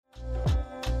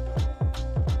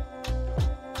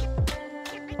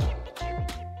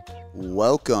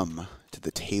Welcome to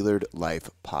the Tailored Life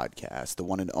Podcast, the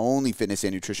one and only fitness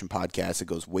and nutrition podcast that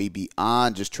goes way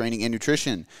beyond just training and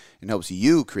nutrition and helps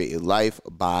you create a life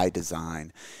by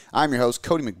design. I'm your host,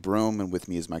 Cody McBroom, and with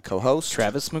me is my co-host,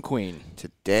 Travis McQueen.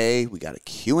 Today, we got a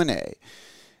Q&A.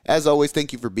 As always,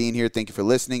 thank you for being here. Thank you for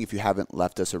listening. If you haven't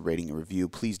left us a rating and review,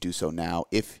 please do so now,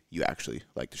 if you actually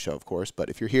like the show, of course. But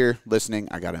if you're here listening,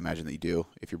 I got to imagine that you do.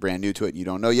 If you're brand new to it and you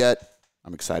don't know yet,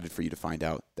 I'm excited for you to find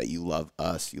out that you love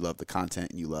us, you love the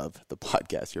content, and you love the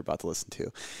podcast you're about to listen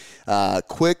to.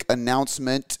 Quick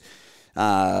announcement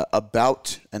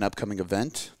about an upcoming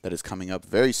event that is coming up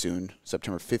very soon,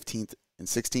 September 15th and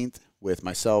 16th, with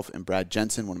myself and Brad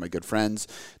Jensen, one of my good friends,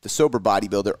 the Sober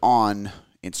Bodybuilder on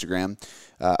Instagram,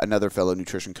 another fellow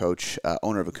nutrition coach,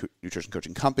 owner of a nutrition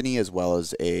coaching company, as well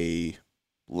as a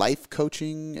life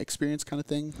coaching experience kind of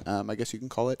thing, I guess you can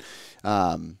call it.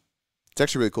 It's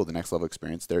actually really cool, the Next Level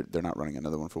Experience. They're not running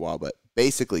another one for a while, but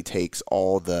basically takes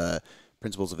all the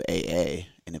principles of AA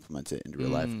and implements it into real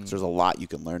life. So there's a lot you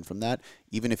can learn from that,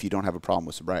 even if you don't have a problem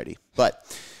with sobriety.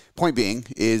 But point being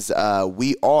is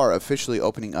we are officially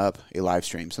opening up a live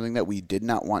stream, something that we did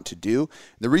not want to do.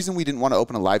 The reason we didn't want to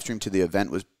open a live stream to the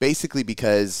event was basically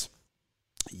because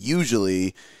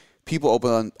usually people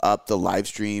open up the live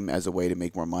stream as a way to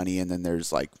make more money, and then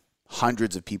there's like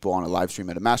hundreds of people on a live stream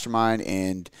at a mastermind,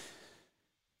 and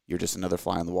you're just another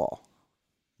fly on the wall.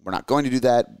 We're not going to do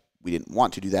that. We didn't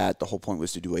want to do that. The whole point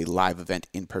was to do a live event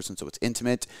in person, so it's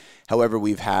intimate. However,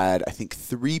 we've had, I think,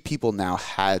 3 people now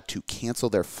had to cancel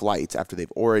their flights after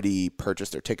they've already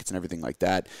purchased their tickets and everything like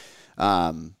that.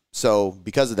 So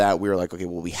because of that, we were like, okay,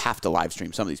 well, we have to live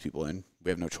stream some of these people in. We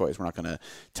have no choice. We're not going to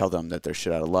tell them that they're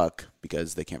shit out of luck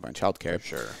because they can't find childcare.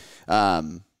 Sure.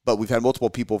 But we've had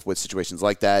multiple people with situations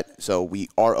like that. So we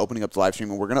are opening up the live stream,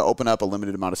 and we're going to open up a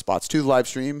limited amount of spots to the live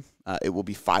stream. It will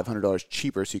be $500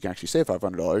 cheaper, so you can actually save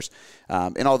 $500.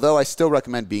 And although I still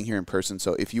recommend being here in person,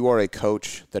 so if you are a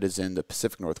coach that is in the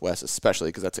Pacific Northwest, especially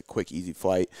because that's a quick, easy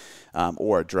flight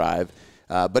or a drive,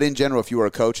 but in general, if you are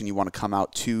a coach and you want to come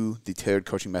out to the Tailored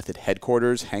Coaching Method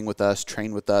headquarters, hang with us,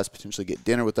 train with us, potentially get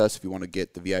dinner with us if you want to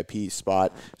get the VIP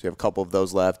spot. So we have a couple of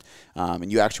those left.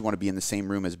 And you actually want to be in the same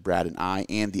room as Brad and I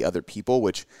and the other people,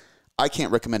 which I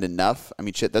can't recommend enough. I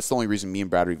mean, shit, that's the only reason me and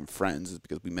Brad are even friends, is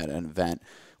because we met at an event,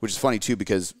 which is funny too,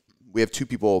 because we have 2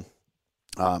 people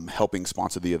helping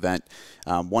sponsor the event.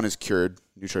 One is Cured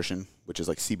Nutrition, which is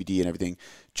like CBD and everything.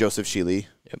 Joseph Sheely,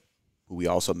 who we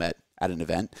also met at an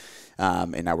event,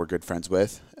 and now we're good friends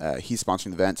with. He's sponsoring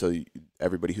the event, so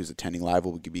everybody who's attending live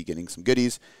will be getting some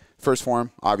goodies. First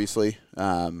Form, obviously,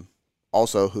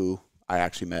 also who I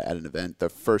actually met at an event. The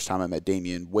first time I met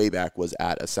Damien way back was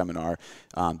at a seminar.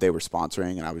 They were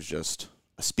sponsoring, and I was just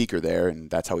a speaker there, and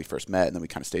that's how we first met, and then we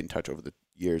kind of stayed in touch over the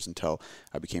years until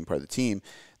I became part of the team.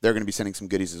 They're going to be sending some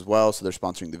goodies as well, so they're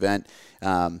sponsoring the event.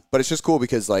 But it's just cool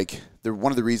because, like,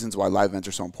 one of the reasons why live events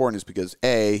are so important is because,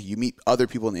 A, you meet other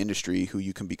people in the industry who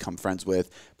you can become friends with,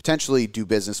 potentially do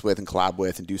business with and collab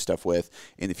with and do stuff with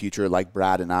in the future, like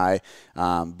Brad and I.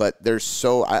 But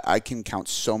I can count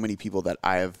so many people that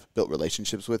I have built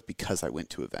relationships with because I went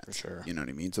to events. For sure. You know what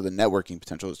I mean? So the networking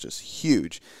potential is just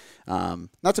huge.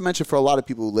 Not to mention, for a lot of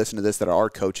people who listen to this that are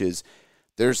coaches,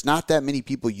 there's not that many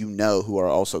people you know who are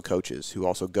also coaches, who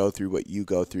also go through what you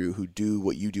go through, who do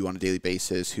what you do on a daily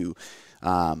basis, who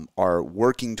are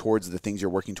working towards the things you're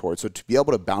working towards. So to be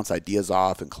able to bounce ideas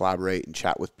off and collaborate and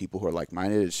chat with people who are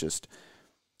like-minded is just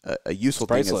a useful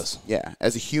thing.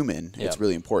 As a human, it's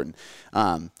really important.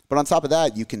 But on top of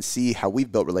that, you can see how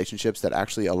we've built relationships that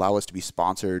actually allow us to be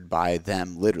sponsored by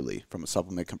them, literally, from a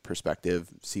supplement perspective,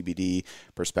 CBD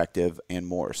perspective, and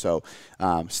more. So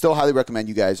still highly recommend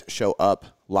you guys show up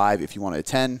live if you want to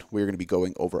attend. We're going to be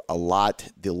going over a lot.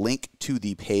 The link to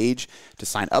the page to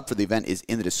sign up for the event is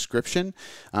in the description.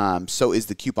 So is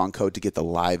the coupon code to get the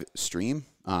live stream.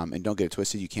 And don't get it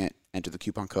twisted. You can't enter the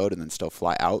coupon code and then still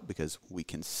fly out, because we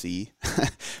can see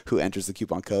who enters the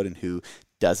coupon code and who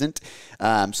doesn't.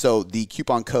 So the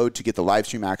coupon code to get the live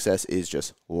stream access is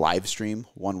just live stream,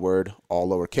 one word, all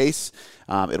lowercase.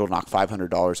 It'll knock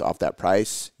 $500 off that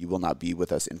price. You will not be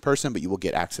with us in person, but you will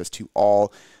get access to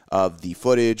all of the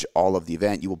footage, all of the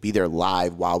event. You will be there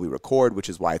live while we record, which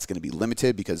is why it's going to be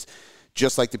limited, because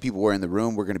just like the people who are in the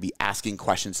room, we're going to be asking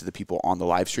questions to the people on the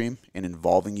live stream and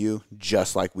involving you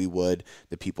just like we would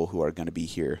the people who are going to be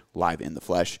here live in the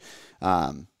flesh.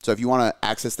 So if you want to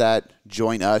access that,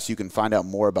 join us. You can find out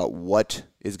more about what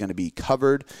is going to be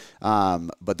covered.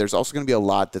 But there's also going to be a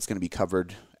lot that's going to be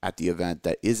covered at the event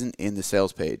that isn't in the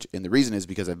sales page. And the reason is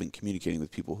because I've been communicating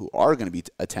with people who are going to be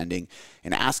attending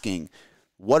and asking,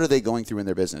 what are they going through in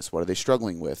their business? What are they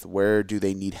struggling with? Where do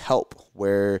they need help?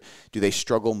 Where do they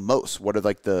struggle most? What are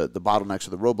like the bottlenecks or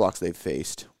the roadblocks they've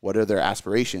faced? What are their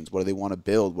aspirations? What do they want to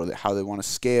build? How they want to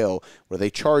scale? What are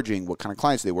they charging? What kind of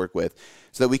clients they work with?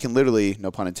 So that we can literally, no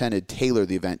pun intended, tailor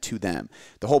the event to them.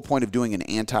 The whole point of doing an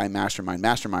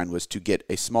mastermind was to get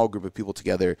a small group of people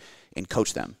together and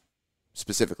coach them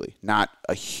specifically, not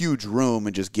a huge room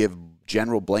and just give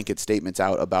general blanket statements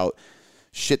out about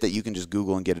shit that you can just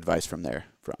Google and get advice from.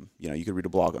 You could read a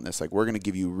blog on this. Like, we're going to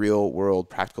give you real world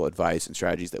practical advice and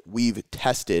strategies that we've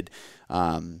tested,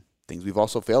 things we've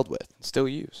also failed with. Still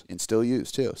use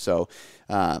too. So,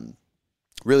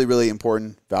 really, really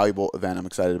important, valuable event. I'm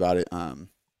excited about it.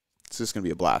 It's just going to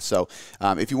be a blast. So,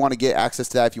 if you want to get access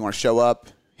to that, if you want to show up,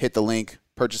 hit the link,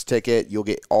 purchase a ticket. You'll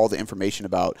get all the information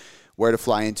about where to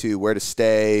fly into, where to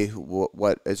stay,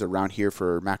 what is around here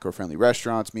for macro-friendly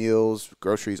restaurants, meals,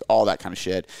 groceries, all that kind of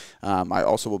shit. I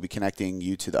also will be connecting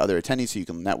you to the other attendees so you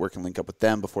can network and link up with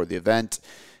them before the event.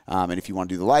 And if you want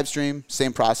to do the live stream,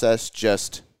 same process,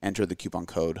 just enter the coupon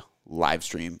code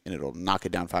livestream and it'll knock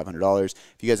it down $500.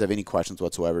 If you guys have any questions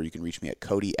whatsoever, you can reach me at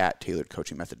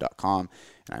cody@tailoredcoachingmethod.com,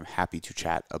 and I'm happy to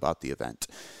chat about the event.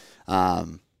 All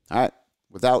right.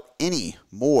 Without any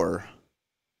more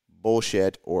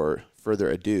bullshit or further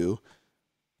ado,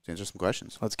 let's answer some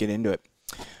questions. Let's get into it.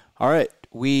 All right.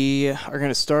 We are going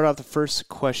to start off the first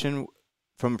question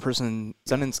from a person,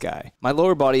 Sun and Sky. My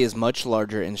lower body is much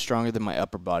larger and stronger than my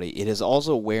upper body. It is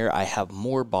also where I have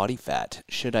more body fat.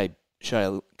 Should I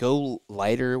go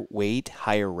lighter weight,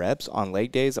 higher reps on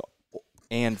leg days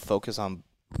and focus on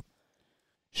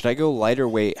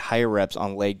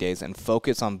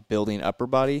building upper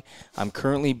body? I'm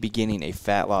currently beginning a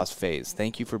fat loss phase.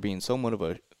 Thank you for being so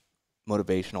motivational.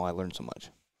 I learned so much.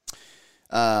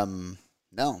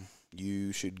 No,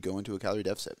 you should go into a calorie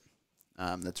deficit.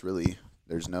 That's really,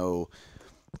 there's no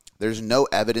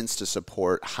evidence to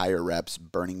support higher reps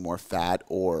burning more fat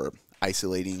or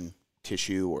isolating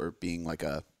tissue or being like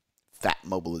a fat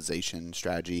mobilization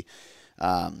strategy.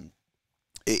 I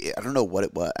don't know what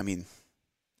it was. I mean,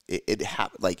 it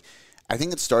happened. Like, I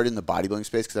think it started in the bodybuilding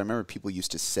space because I remember people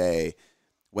used to say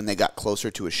when they got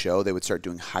closer to a show, they would start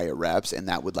doing higher reps, and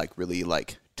that would like really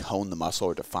like tone the muscle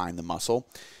or define the muscle,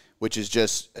 which is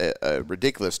just a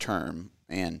ridiculous term.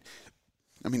 And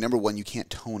I mean, number one, you can't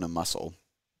tone a muscle.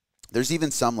 There's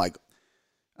even some like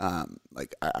I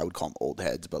would call them old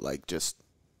heads, but like just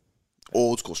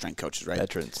old school strength coaches, right?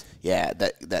 Veterans. Yeah,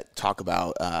 that talk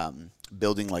about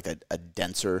building like a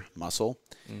denser muscle.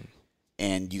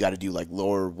 And you got to do like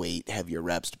lower weight, heavier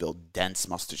reps to build dense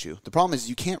muscle tissue. The problem is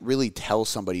you can't really tell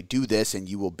somebody do this and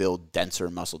you will build denser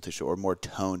muscle tissue or more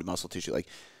toned muscle tissue. Like,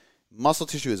 muscle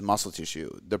tissue is muscle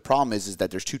tissue. The problem is that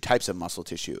there's two types of muscle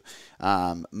tissue.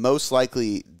 Most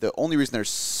likely, the only reason there's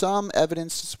some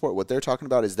evidence to support what they're talking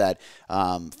about is that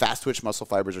fast twitch muscle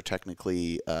fibers are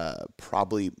technically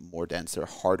probably more dense. They're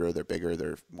harder, they're bigger,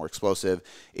 they're more explosive.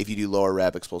 If you do lower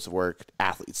rep explosive work,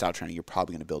 athlete style training, you're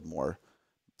probably going to build more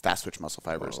fast twitch muscle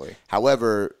fibers. Totally.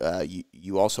 However,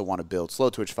 you also want to build slow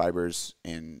twitch fibers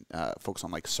and focus on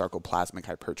like sarcoplasmic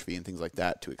hypertrophy and things like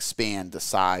that to expand the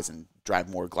size and drive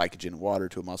more glycogen and water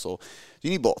to a muscle. You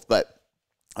need both. But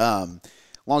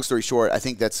long story short, I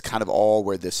think that's kind of all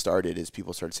where this started is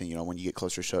people started saying, when you get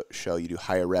closer to show, you do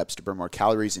higher reps to burn more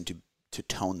calories and to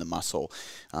tone the muscle,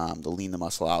 to lean the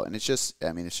muscle out. And it's just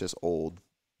old,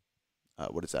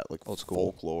 what is that? Like old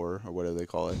school folklore or whatever they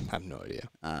call it. I have no idea.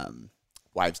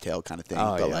 Wives' tale kind of thing,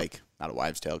 like not a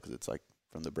wives' tale because it's like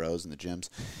from the bros and the gyms.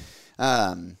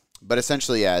 But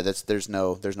essentially, yeah, there's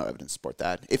no evidence to support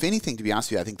that. If anything, to be honest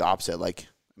with you, I think the opposite. Like,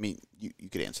 I mean, you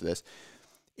could answer this.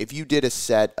 If you did a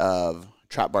set of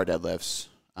trap bar deadlifts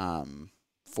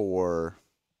for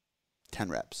 10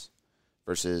 reps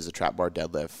versus a trap bar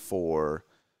deadlift for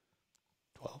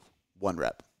 12, 1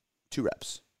 rep, 2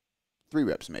 reps, 3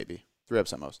 reps maybe, 3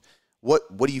 reps at most.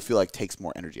 What do you feel like takes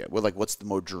more energy? What's the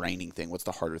more draining thing? What's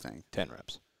the harder thing? 10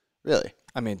 reps. Really?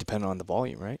 I mean, depending on the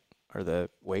volume, right? Or the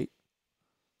weight.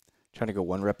 Trying to go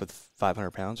 1 rep with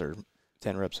 500 pounds or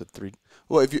 10 reps with 3.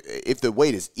 Well, if the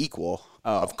weight is equal,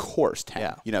 of course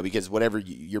 10. Yeah. Because whatever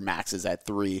your max is at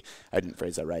 3, I didn't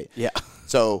phrase that right. Yeah.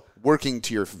 So working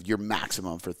to your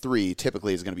maximum for 3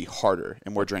 typically is going to be harder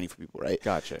and more draining for people, right?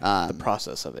 Gotcha. The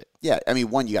process of it. Yeah. I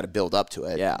mean, 1, you got to build up to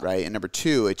it, right? And number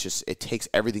 2, it takes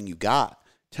everything you got.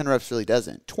 10 reps really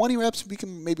doesn't. 20 reps, we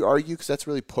can maybe argue because that's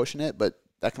really pushing it, but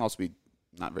that can also be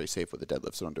not very safe with a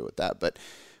deadlift, so don't do it with that. But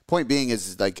point being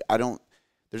is like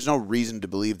there's no reason to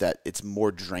believe that it's more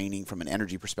draining from an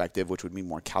energy perspective, which would mean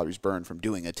more calories burned from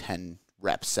doing a 10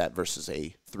 rep set versus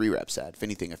a 3-rep set. If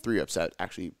anything, a 3-rep set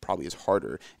actually probably is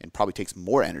harder and probably takes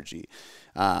more energy.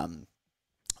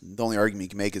 The only argument you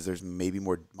can make is there's maybe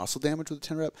more muscle damage with a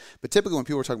 10 rep. But typically when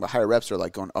people are talking about higher reps, they're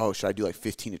like going, oh, should I do like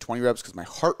 15 to 20 reps because my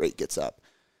heart rate gets up?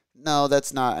 No,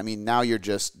 that's not. I mean, now you're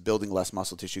just building less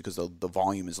muscle tissue because the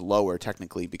volume is lower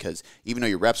technically, because even though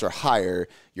your reps are higher,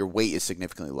 your weight is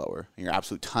significantly lower and your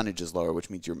absolute tonnage is lower, which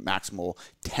means your maximal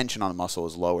tension on the muscle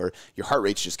is lower. Your heart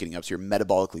rate's just getting up, so you're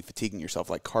metabolically fatiguing yourself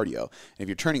like cardio. And if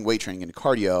you're turning weight training into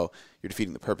cardio, you're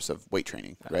defeating the purpose of weight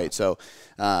training, right? So,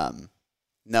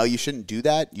 no, you shouldn't do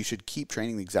that. You should keep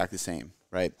training exactly the same,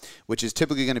 right? Which is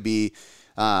typically going to be,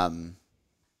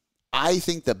 I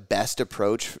think the best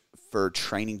approach for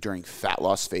training during fat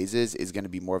loss phases is going to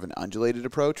be more of an undulated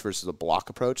approach versus a block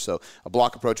approach. So a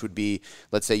block approach would be,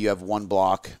 let's say you have one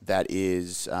block that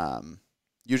is,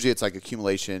 usually it's like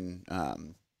accumulation,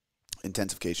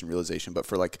 intensification, realization. But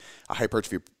for like a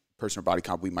hypertrophy person or body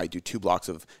comp, we might do 2 blocks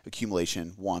of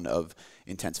accumulation, 1 of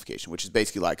intensification, which is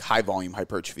basically like high volume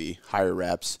hypertrophy, higher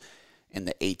reps in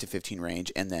the 8 to 15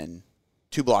 range, and then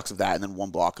 2 blocks of that, and then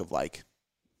 1 block of like,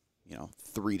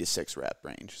 3 to 6 rep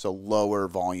range. So lower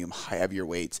volume, heavier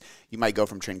weights. You might go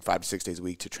from training 5 to 6 days a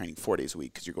week to training 4 days a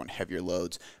week because you're going heavier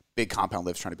loads, big compound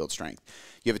lifts, trying to build strength.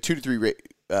 You have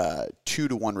a 2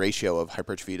 to 1 ratio of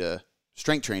hypertrophy to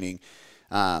strength training.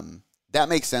 That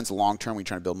makes sense long term when you're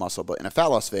trying to build muscle, but in a fat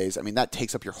loss phase, I mean, that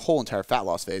takes up your whole entire fat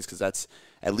loss phase because that's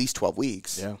at least 12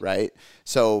 weeks, right?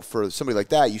 So for somebody like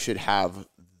that, you should have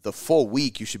the full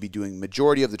week. You should be doing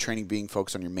majority of the training being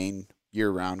focused on your main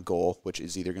year-round goal, which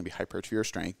is either going to be hypertrophy or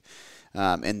strength,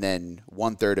 and then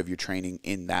 1/3 of your training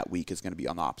in that week is going to be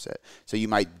on the opposite. So you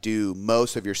might do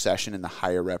most of your session in the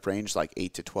higher rep range, like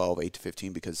 8 to 12, 8 to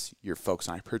 15, because you're focused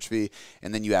on hypertrophy,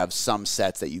 and then you have some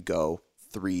sets that you go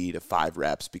 3 to 5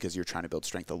 reps because you're trying to build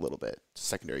strength a little bit. It's a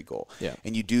secondary goal. Yeah.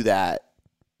 And you do that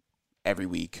every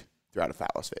week throughout a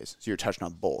fat loss phase. So you're touching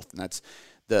on both. And that's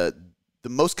the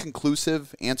most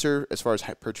conclusive answer as far as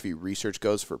hypertrophy research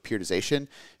goes for periodization,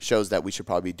 shows that we should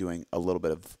probably be doing a little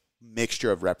bit of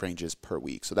mixture of rep ranges per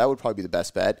week. So that would probably be the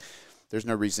best bet. There's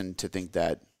no reason to think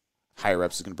that higher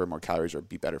reps is going to burn more calories or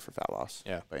be better for fat loss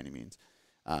by any means.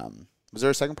 Was there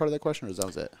a second part of that question, or that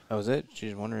was it? That was it.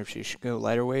 She's wondering if she should go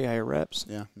lighter weight, higher reps.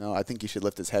 Yeah. No, I think you should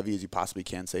lift as heavy as you possibly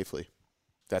can safely.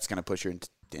 That's going to push your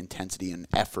intensity and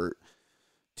effort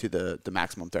to the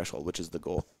maximum threshold, which is the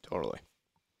goal. Totally.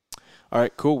 All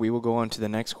right, cool. We will go on to the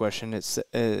next question.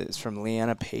 It's from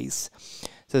Leanna Pace. It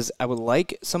says, I would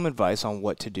like some advice on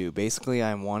what to do. Basically,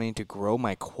 I'm wanting to grow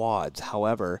my quads.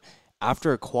 However,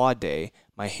 after a quad day,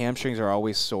 my hamstrings are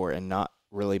always sore and not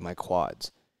really my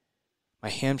quads. My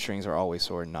hamstrings are always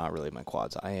sore and not really my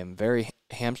quads. I am very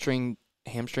hamstring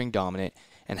dominant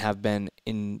and have been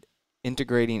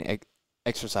integrating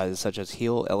exercises such as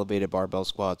heel elevated barbell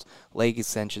squats, leg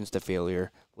extensions to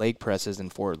failure, leg presses,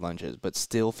 and forward lunges, but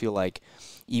still feel like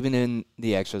even in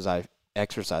the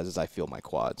exercises, I feel my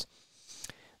quads.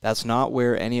 That's not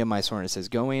where any of my soreness is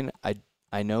going.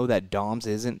 I know that DOMS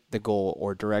isn't the goal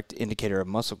or direct indicator of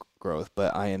muscle growth,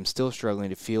 but I am still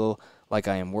struggling to feel like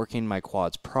I am working my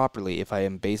quads properly if I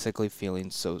am basically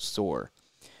feeling so sore.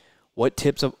 What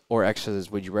tips or exercises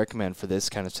would you recommend for this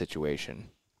kind of situation?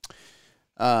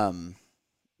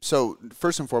 So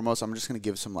first and foremost, I'm just going to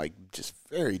give some just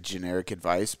very generic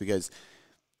advice, because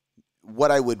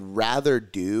what I would rather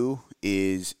do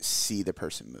is see the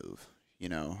person move.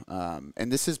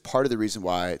 And this is part of the reason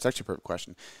why it's actually a perfect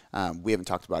question. We haven't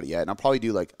talked about it yet, and I'll probably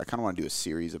do I kind of want to do a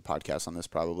series of podcasts on this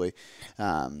probably.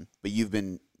 But you've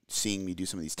been seeing me do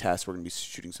some of these tests. We're going to be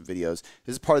shooting some videos.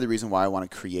 This is part of the reason why I want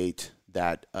to create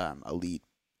that elite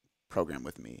program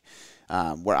with me,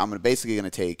 where I'm basically going to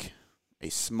take a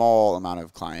small amount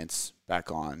of clients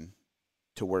back on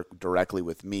to work directly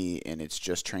with me, and it's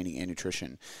just training and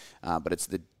nutrition. But it's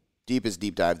the deepest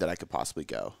deep dive that I could possibly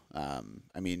go.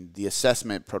 The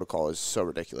assessment protocol is so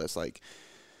ridiculous.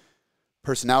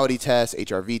 Personality test,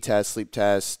 HRV test, sleep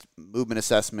test, movement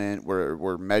assessment.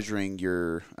 We're measuring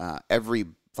your every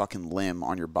fucking limb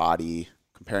on your body,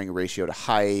 comparing a ratio to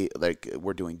height.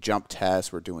 We're doing jump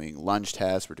tests, we're doing lunge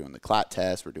tests, we're doing the CLAT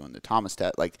test, we're doing the Thomas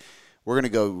test. We're gonna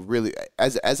go really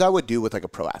as I would do with a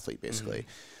pro athlete, basically.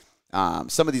 Mm-hmm.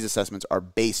 Some of these assessments are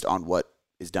based on what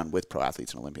is done with pro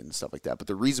athletes and Olympians and stuff like that. But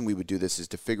the reason we would do this is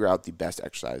to figure out the best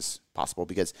exercise possible,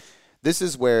 because this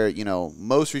is where,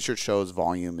 most research shows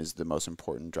volume is the most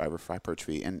important driver for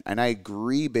hypertrophy. And I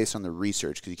agree based on the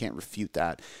research, because you can't refute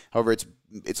that. However,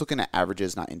 it's looking at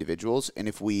averages, not individuals. And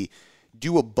if we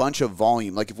do a bunch of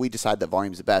volume, if we decide that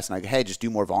volume is the best, and hey, just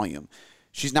do more volume,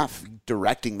 she's not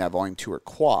directing that volume to her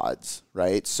quads,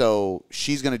 right? So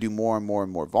she's going to do more and more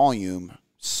and more volume,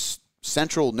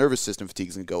 central nervous system fatigue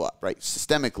is going to go up, right?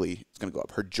 Systemically, it's going to go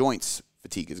up. Her joints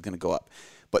fatigue is going to go up.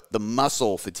 But the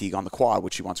muscle fatigue on the quad,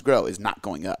 which she wants to grow, is not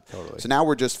going up. Totally. So now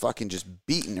we're just fucking just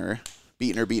beating her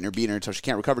until she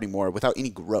can't recover anymore without any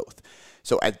growth.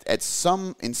 So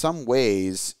in some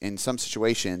ways, in some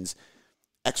situations,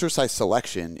 exercise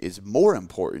selection is more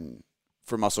important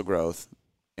for muscle growth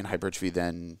and hypertrophy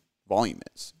than volume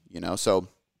is, you know? So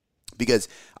because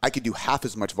I could do half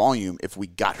as much volume if we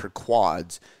got her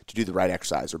quads to do the right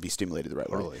exercise or be stimulated the right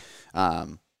way.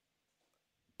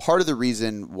 Part of the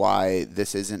reason why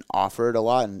this isn't offered a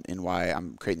lot and why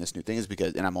I'm creating this new thing is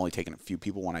because, and I'm only taking a few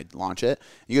people when I launch it.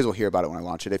 You guys will hear about it when I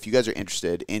launch it. If you guys are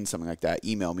interested in something like that,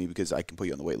 email me because I can put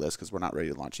you on the wait list because we're not ready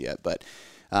to launch it yet. But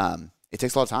it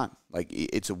takes a lot of time. Like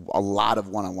it's a lot of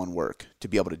one-on-one work to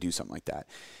be able to do something like that.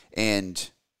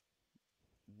 And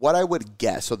what I would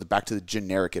guess, so back to the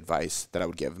generic advice that I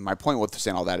would give. My point with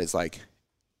saying all that is like,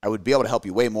 I would be able to help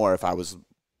you way more if I was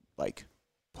like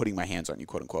putting my hands on you,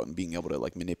 quote unquote, and being able to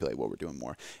like manipulate what we're doing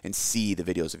more and see the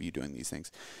videos of you doing these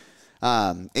things.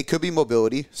 It could be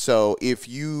mobility. So if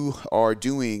you are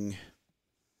doing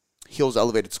heels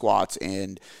elevated squats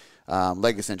and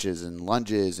leg extensions and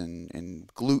lunges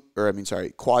and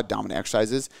quad dominant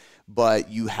exercises, but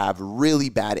you have really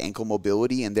bad ankle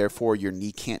mobility and therefore your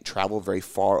knee can't travel very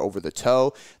far over the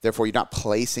toe. Therefore, you're not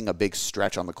placing a big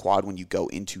stretch on the quad when you go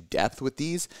into depth with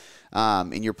these,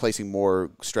 and you're placing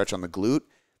more stretch on the glute.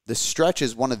 The stretch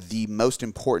is one of the most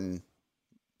important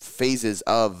phases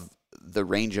of the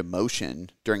range of motion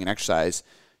during an exercise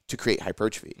to create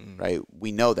hypertrophy, right?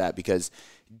 We know that because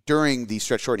during the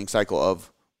stretch shortening cycle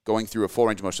of going through a full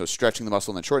range of motion, so stretching the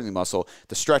muscle and then shortening the muscle,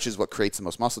 the stretch is what creates the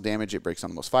most muscle damage. It breaks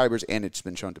down the most fibers, and it's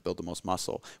been shown to build the most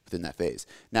muscle within that phase.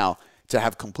 Now, to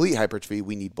have complete hypertrophy,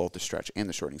 we need both the stretch and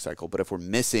the shortening cycle. But if we're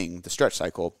missing the stretch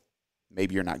cycle,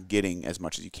 maybe you're not getting as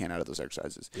much as you can out of those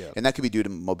exercises. Yeah. And that could be due to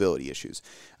mobility issues.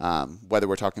 Whether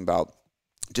we're talking about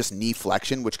just knee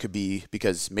flexion, which could be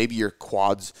because maybe your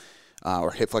quads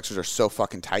or hip flexors are so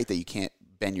fucking tight that you can't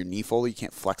bend your knee fully, you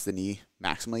can't flex the knee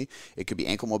maximally. It could be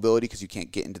ankle mobility because you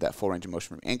can't get into that full range of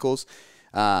motion from ankles.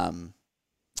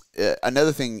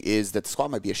 Another thing is that the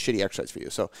squat might be a shitty exercise for you.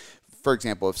 So, for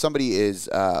example, if somebody has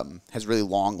really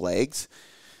long legs,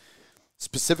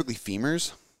 specifically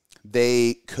femurs,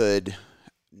 they could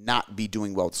not be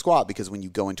doing well with squat because when you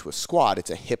go into a squat, it's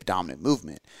a hip dominant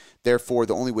movement. Therefore,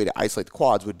 the only way to isolate the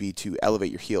quads would be to elevate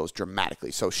your heels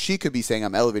dramatically. So she could be saying,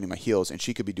 I'm elevating my heels, and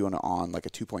she could be doing it on like a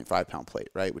 2.5 pound plate,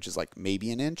 right? Which is like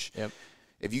maybe an inch. Yep.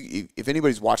 If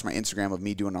anybody's watched my Instagram of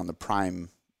me doing it on the prime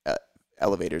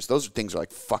elevators, those things are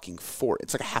like fucking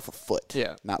it's like a half a foot.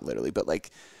 Yeah. Not literally, but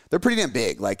like they're pretty damn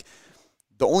big. Like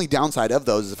the only downside of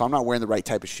those is if I'm not wearing the right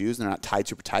type of shoes and they're not tied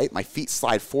super tight, my feet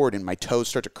slide forward and my toes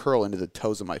start to curl into the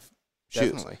toes of my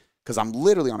shoes. Because I'm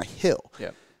literally on a hill. Yeah.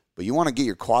 But you want to get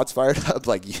your quads fired up,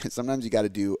 like sometimes you got to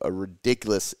do a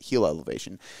ridiculous heel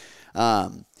elevation.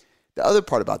 The other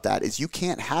part about that is you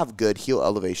can't have good heel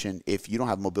elevation if you don't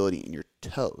have mobility in your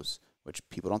toes, which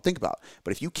people don't think about.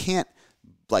 But if you can't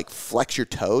like flex your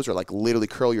toes or like literally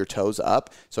curl your toes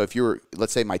up. So if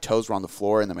let's say my toes were on the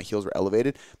floor and then my heels were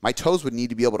elevated, my toes would need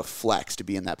to be able to flex to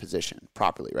be in that position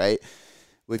properly, right?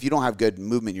 Well, if you don't have good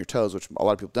movement in your toes, which a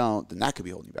lot of people don't, then that could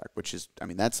be holding you back, which is, I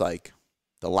mean, that's like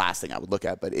the last thing I would look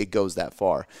at, but it goes that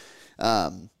far.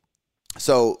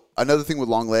 So another thing with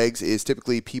long legs is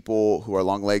typically people who are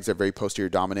long legs are very posterior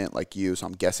dominant like you. So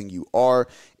I'm guessing you are.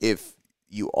 If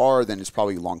you are, then it's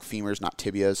probably long femurs, not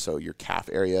tibias. So your calf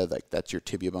area, like that's your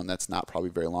tibia bone. That's not probably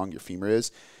very long. Your femur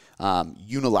is.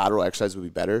 Unilateral exercise would be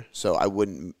better. So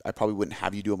I probably wouldn't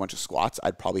have you do a bunch of squats.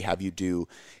 I'd probably have you do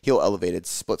heel elevated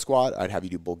split squat. I'd have you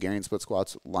do Bulgarian split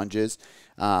squats, lunges,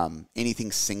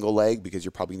 anything single leg because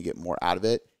you're probably gonna get more out of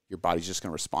it. Your body's just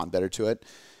gonna respond better to it.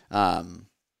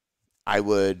 I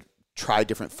would try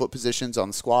different foot positions on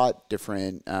the squat,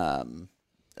 different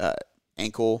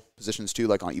ankle positions too,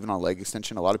 like even on leg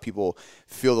extension. A lot of people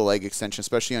feel the leg extension,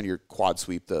 especially on your quad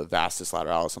sweep, the vastus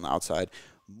lateralis on the outside,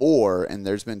 more, and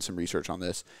there's been some research on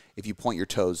this, if you point your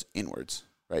toes inwards,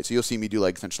 right? So you'll see me do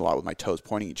leg extension a lot with my toes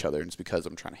pointing each other, and it's because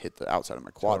I'm trying to hit the outside of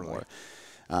my quad more.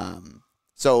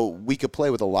 So we could play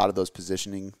with a lot of those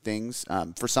positioning things.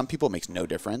 For some people, it makes no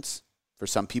difference. For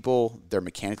some people, they're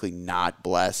mechanically not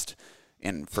blessed,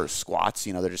 and for squats,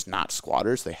 they're just not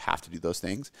squatters. They have to do those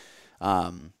things.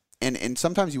 And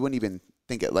sometimes you wouldn't even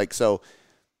think it. Like, so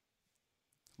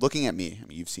looking at me, I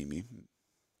mean, you've seen me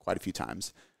quite a few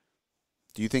times.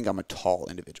 Do you think I'm a tall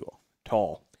individual?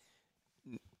 Tall.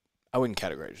 I wouldn't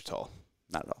categorize you tall.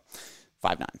 Not at all.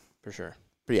 5'9". For sure.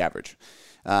 Pretty average.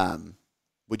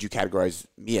 Would you categorize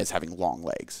me as having long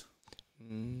legs?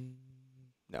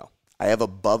 No. I have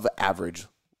above average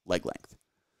leg length,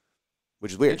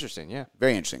 which is weird. Interesting, yeah.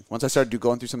 Very interesting. Once I started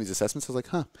going through some of these assessments, I was like,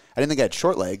 huh. I didn't think I had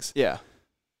short legs. Yeah.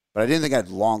 But I didn't think I had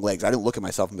long legs. I didn't look at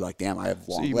myself and be like, damn, I have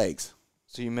long legs.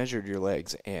 So you measured your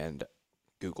legs and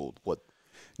Googled what?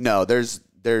 No, there's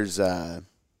Google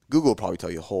will probably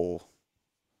tell you a whole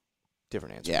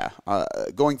different answer. Yeah.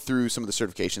 Going through some of the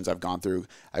certifications I've gone through,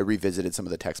 I revisited some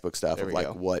of the textbook stuff of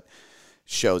like what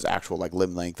shows actual like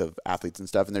limb length of athletes and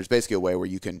stuff. And there's basically a way where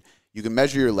you can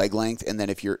measure your leg length, and then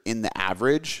if you're in the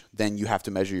average, then you have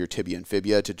to measure your tibia and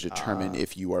fibia to determine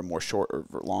if you are more short or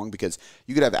long, because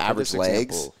you could have average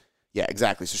legs. Example. Yeah,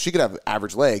 exactly. So she could have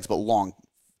average legs but long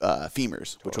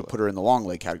femurs, which would put her in the long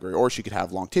leg category, or she could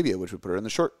have long tibia, which would put her in the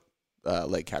short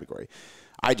leg category.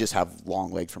 I just have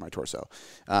long legs for my torso.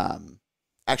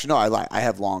 Actually, no, I lie. I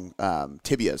have long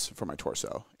tibias for my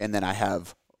torso, and then I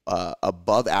have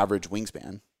above average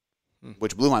wingspan,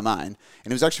 which blew my mind.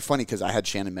 And it was actually funny because I had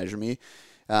Shannon measure me,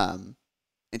 and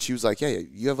she was like, yeah,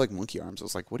 you have like monkey arms. I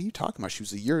was like, what are you talking about? She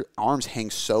was like, your arms hang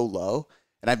so low.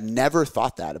 And I've never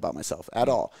thought that about myself at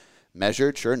all.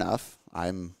 Measured, sure enough,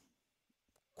 I'm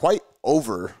quite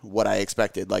over what I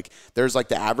expected. Like, there's like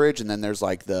the average, and then there's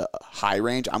like the high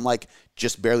range. I'm like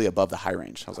just barely above the high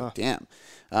range. I was like, damn.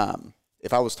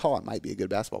 If I was tall, I might be a good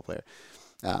basketball player.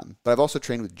 But I've also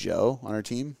trained with Joe on our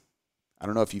team. I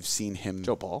don't know if you've seen him.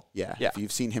 Joe Paul? Yeah. If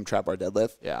you've seen him trap bar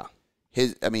deadlift. Yeah.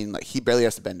 Like he barely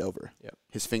has to bend over. Yep.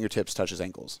 His fingertips touch his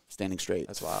ankles, standing straight.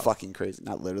 That's wild. Fucking crazy.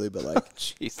 Not literally, but like.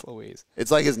 Jeez Louise.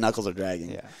 It's like his knuckles are dragging.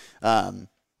 Yeah.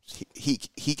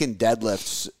 He can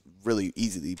deadlift really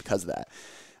easily because of that.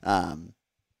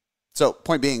 So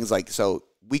point being is like, so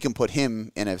we can put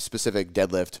him in a specific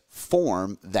deadlift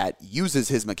form that uses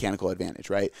his mechanical advantage,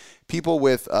 right? People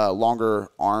with longer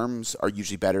arms are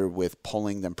usually better with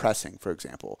pulling than pressing, for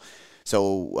example.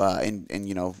 So, and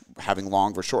you know, having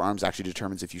long versus short arms actually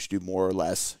determines if you should do more or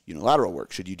less unilateral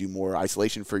work. Should you do more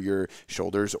isolation for your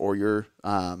shoulders or your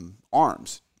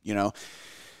arms, you know?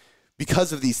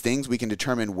 Because of these things, we can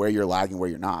determine where you're lagging, where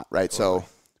you're not, right? Totally. So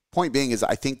point being is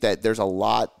I think that there's a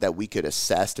lot that we could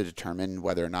assess to determine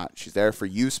whether or not she's there. For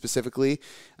you specifically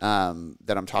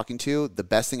that I'm talking to, the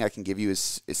best thing I can give you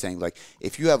is saying, like,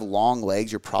 if you have long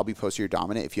legs, you're probably posterior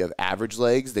dominant. If you have average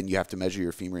legs, then you have to measure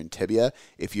your femur and tibia.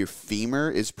 If your femur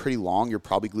is pretty long, you're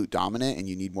probably glute dominant and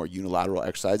you need more unilateral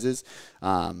exercises.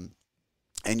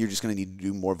 And you're just going to need to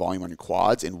do more volume on your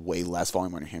quads and way less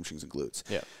volume on your hamstrings and glutes.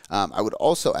 Yeah. I would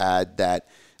also add that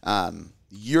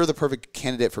you're the perfect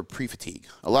candidate for pre-fatigue.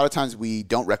 A lot of times we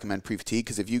don't recommend pre-fatigue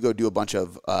because if you go do a bunch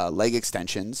of leg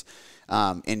extensions,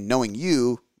 and knowing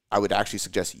you, I would actually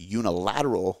suggest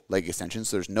unilateral leg extensions.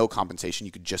 So there's no compensation.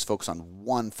 You could just focus on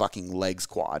one fucking legs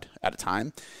quad at a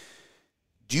time.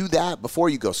 Do that before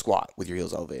you go squat with your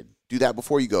heels elevated. Do that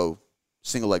before you go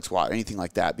single leg squat or anything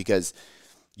like that, because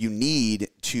you need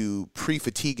to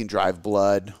pre-fatigue and drive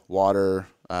blood, water,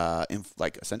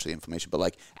 like essentially inflammation, but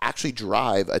like actually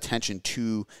drive attention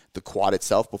to the quad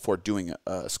itself before doing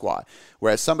a squat.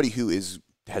 Whereas somebody who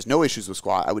has no issues with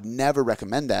squat, I would never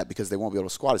recommend that because they won't be able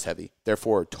to squat as heavy.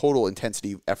 Therefore, total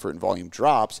intensity, effort, and volume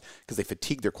drops because they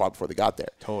fatigued their quad before they got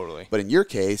there. Totally. But in your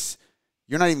case,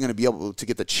 you're not even going to be able to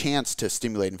get the chance to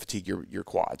stimulate and fatigue your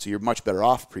quad. So you're much better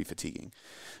off pre-fatiguing.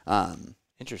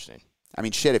 Interesting. I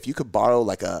mean, shit, if you could borrow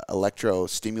like a electro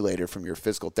stimulator from your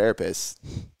physical therapist,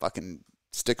 fucking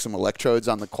stick some electrodes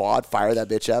on the quad, fire that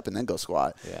bitch up, and then go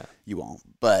squat. Yeah. You won't.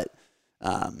 But,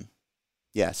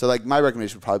 yeah, so like my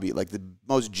recommendation would probably be like the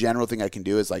most general thing I can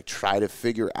do is like try to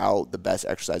figure out the best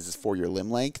exercises for your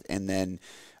limb length and then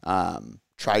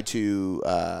try to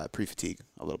pre-fatigue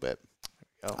a little bit.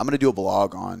 I'm going to do a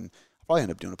blog on, I'll probably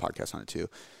end up doing a podcast on it too,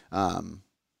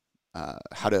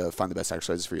 how to find the best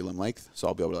exercises for your limb length. So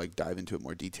I'll be able to like dive into it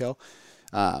more detail.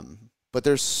 But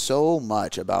there's so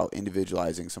much about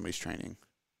individualizing somebody's training,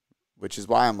 which is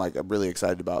why I'm really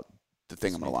excited about the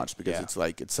thing I'm going to launch, because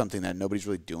it's something that nobody's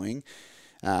really doing.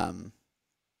 I'll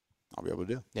be able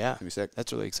to do. Yeah. It's going to be sick.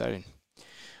 That's really exciting.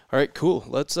 All right, cool.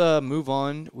 Let's move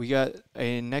on. We got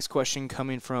a next question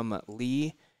coming from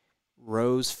Lee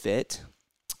Rose Fit.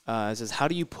 It says, how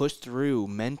do you push through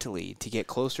mentally to get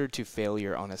closer to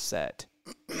failure on a set?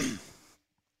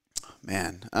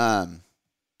 Man, I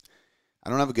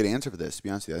don't have a good answer for this, to be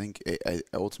honest with you. I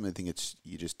ultimately think it's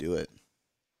you just do it.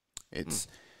 It's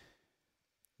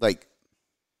like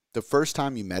the first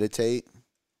time you meditate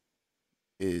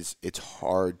it's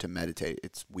hard to meditate.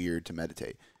 It's weird to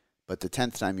meditate. But the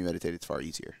 10th time you meditate, it's far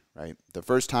easier, right? The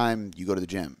first time you go to the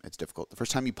gym, it's difficult. The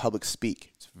first time you public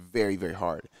speak, it's very, very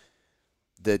hard.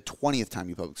 The 20th time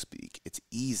you public speak, it's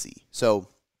easy. So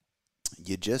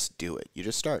you just do it. You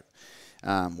just start.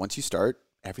 Once you start,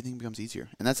 everything becomes easier.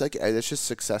 And that's that's just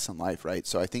success in life, right?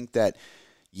 So I think that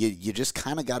you just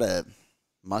kind of got to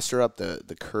muster up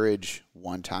the courage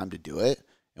one time to do it.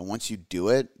 And once you do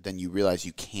it, then you realize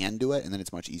you can do it, and then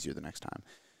it's much easier the next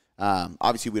time.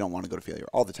 Obviously, we don't want to go to failure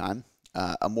all the time.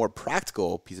 A more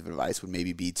practical piece of advice would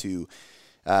maybe be to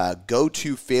go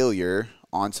to failure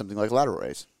on something like a lateral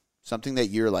raise. Something that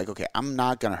you're like, okay, I'm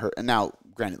not going to hurt. And now,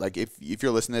 granted, like if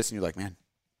you're listening to this and you're like, man,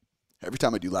 every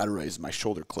time I do lateral raises, my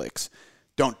shoulder clicks.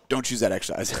 Don't choose that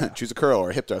exercise. Yeah. Choose a curl or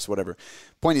a hip thrust, whatever.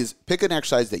 Point is, pick an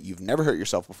exercise that you've never hurt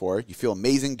yourself before. You feel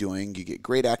amazing doing. You get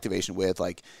great activation with.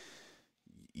 Like,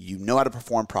 you know how to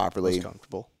perform properly. Most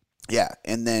comfortable. Yeah,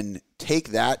 and then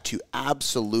take that to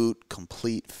absolute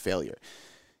complete failure,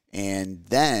 and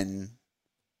then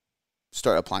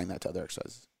start applying that to other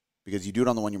exercises because you do it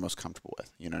on the one you're most comfortable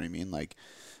with. You know what I mean? Like,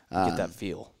 get that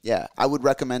feel. Yeah, I would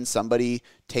recommend somebody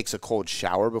takes a cold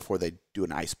shower before they do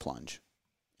an ice plunge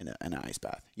in an ice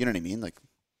bath. You know what I mean? Like,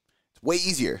 it's way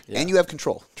easier, and you have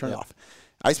control. Turn it off.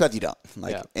 Ice bath, you don't.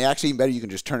 Like, and actually, even better, you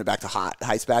can just turn it back to hot.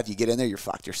 Ice bath, you get in there, you're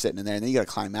fucked. You're sitting in there, and then you got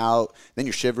to climb out. Then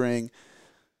you're shivering.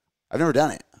 I've never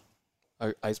done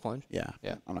it. Ice plunge? Yeah.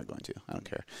 Yeah. I'm not going to. I don't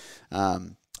care.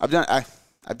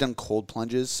 I've done cold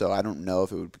plunges, so I don't know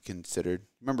if it would be considered.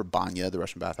 Remember Banya, the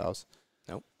Russian bathhouse?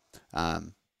 Nope.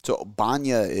 So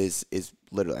Banya is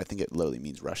literally, I think it literally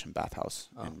means Russian bathhouse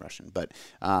in Russian, but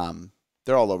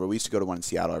they're all over. We used to go to one in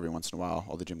Seattle every once in a while,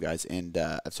 all the gym guys, and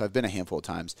so I've been a handful of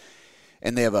times.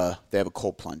 And they have a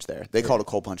cold plunge there. They call it a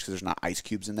cold plunge because there's not ice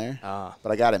cubes in there.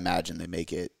 But I gotta imagine they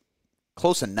make it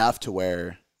close enough to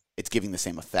where it's giving the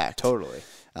same effect. Totally.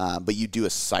 But you do a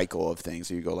cycle of things.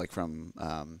 So you go like from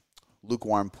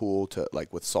lukewarm pool to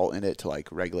like with salt in it to like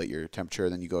regulate your temperature.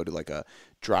 Then you go to like a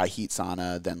dry heat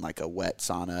sauna, then like a wet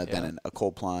sauna, then a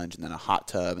cold plunge, and then a hot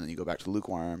tub, and then you go back to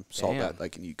lukewarm salt bath.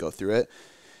 Like, and you go through it.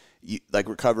 You like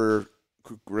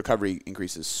recovery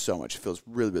increases so much. It feels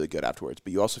really, really good afterwards.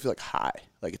 But you also feel like high.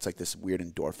 Like it's like this weird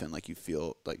endorphin. Like you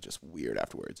feel like just weird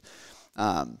afterwards.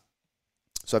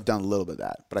 So I've done a little bit of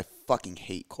that, but I fucking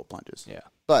hate cold plunges. Yeah.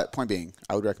 But point being,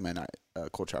 I would recommend a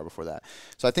cold shower before that.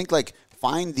 So I think like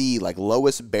find the like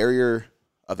lowest barrier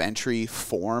of entry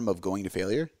form of going to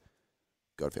failure.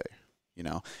 Go to failure. You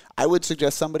know, I would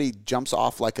suggest somebody jumps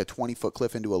off like a 20-foot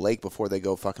cliff into a lake before they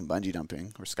go fucking bungee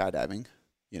jumping or skydiving.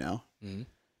 You know. Mm-hmm.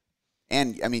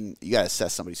 And, I mean, you got to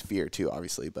assess somebody's fear, too,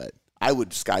 obviously. But I would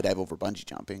skydive over bungee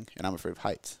jumping, and I'm afraid of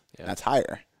heights. Yeah. That's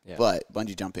higher. Yeah. But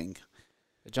bungee jumping.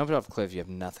 Jumping off a cliff, you have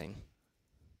nothing.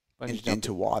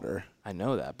 Into water. I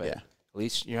know that, but at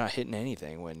least you're not hitting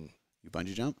anything when... You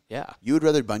bungee jump? Yeah. You would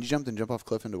rather bungee jump than jump off a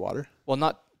cliff into water? Well,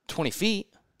 not 20 feet,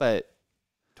 but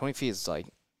 20 feet is like...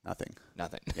 Nothing.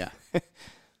 Yeah.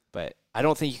 But I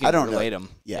don't think you can relate them.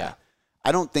 Yeah.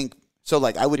 I don't think... So,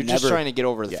 like, I would You're never... just trying to get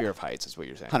over the fear of heights is what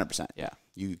you're saying. 100%. Yeah.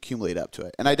 You accumulate up to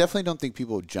it. And I definitely don't think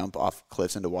people jump off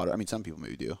cliffs into water. I mean, some people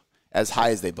maybe do. As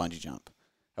high as they bungee jump.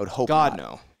 I would hope God, not.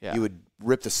 no. Yeah. You would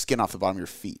rip the skin off the bottom of your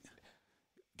feet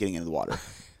getting into the water.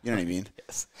 You know what I mean?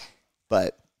 Yes.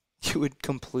 But... You would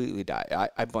completely die.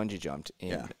 I bungee jumped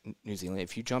in New Zealand.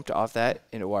 If you jumped off that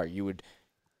into water, you'd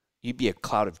be a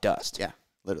cloud of dust. Yeah,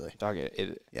 literally.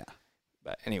 Yeah.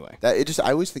 But anyway, I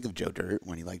always think of Joe Dirt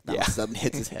when he like bounces up and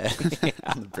hits his head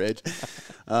on the bridge.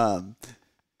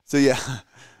 So yeah,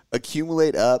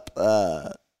 accumulate up.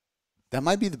 That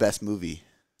might be the best movie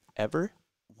ever.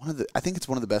 I think it's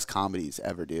one of the best comedies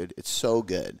ever, dude. It's so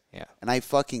good. Yeah. And I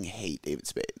fucking hate David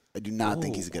Spade. I do not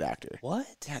think he's a good actor. What?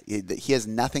 Yeah, he has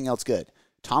nothing else good.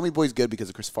 Tommy Boy's good because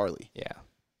of Chris Farley. Yeah.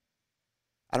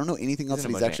 I don't know anything else that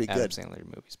he's actually good. Adam Sandler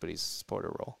movies, but he's a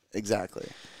supporter role. Exactly.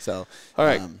 So, all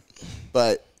right.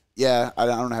 But yeah, I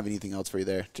don't have anything else for you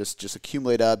there. Just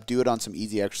accumulate up, do it on some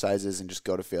easy exercises, and just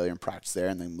go to failure and practice there,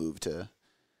 and then move to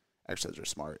exercises that are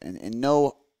smart. And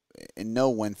know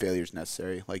when failure is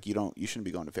necessary. Like you shouldn't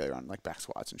be going to failure on like back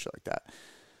squats and shit like that.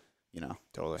 You know.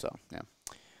 Totally. So yeah.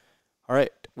 All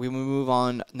right, we move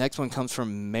on. Next one comes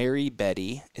from Mary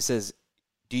Betty. It says,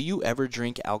 do you ever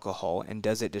drink alcohol, and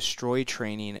does it destroy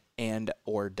training and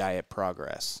or diet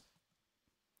progress?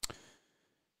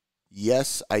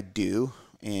 Yes, I do,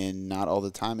 and not all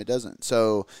the time it doesn't.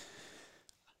 So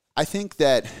I think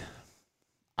that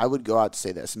I would go out to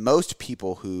say this. Most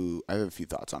people I have a few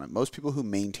thoughts on it. Most people who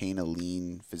maintain a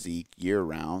lean physique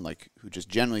year-round, like who just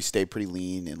generally stay pretty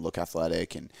lean and look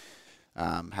athletic and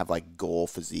have like goal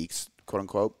physiques,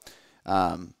 quote-unquote,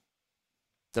 they're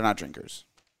not drinkers.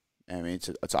 I mean,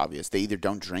 it's obvious. They either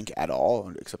don't drink at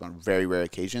all, except on very rare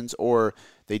occasions, or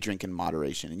they drink in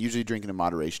moderation. And usually drinking in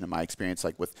moderation, in my experience,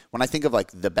 like when I think of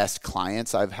like the best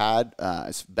clients I've had,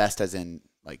 as best as in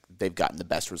like they've gotten the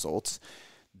best results,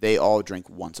 they all drink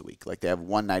once a week. Like they have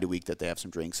one night a week that they have some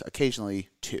drinks, occasionally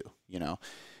 2, you know.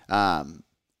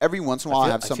 Every once in a while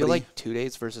I have somebody. I feel like 2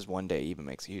 days versus 1 day even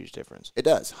makes a huge difference. It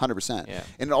does, 100%. Yeah.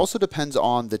 And it also depends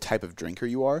on the type of drinker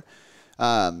you are.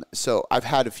 So I've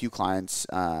had a few clients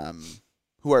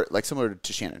who are like similar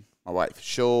to Shannon, my wife.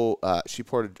 She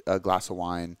poured a glass of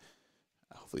wine.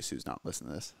 Hopefully Sue's not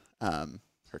listening to this.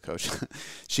 Her coach.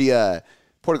 She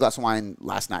poured a glass of wine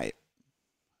last night.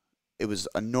 It was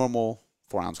a normal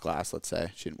 4-ounce glass, let's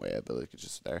say. She didn't weigh it, but like it's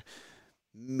just there.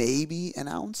 Maybe an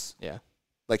ounce. Yeah.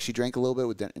 Like she drank a little bit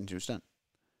with dinner and she was done.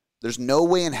 There's no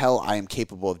way in hell I am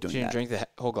capable of doing that. She didn't drink the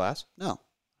whole glass? No.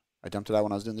 I dumped it out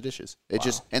when I was doing the dishes.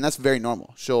 And that's very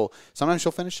normal. Sometimes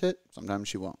she'll finish it, sometimes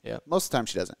she won't. Yeah. Most of the time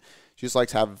she doesn't. She just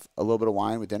likes to have a little bit of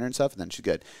wine with dinner and stuff, and then she's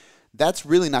good. That's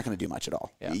really not going to do much at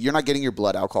all. Yeah. You're not getting your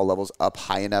blood alcohol levels up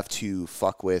high enough to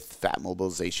fuck with fat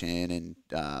mobilization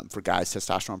and for guys,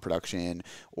 testosterone production,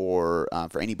 or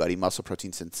for anybody, muscle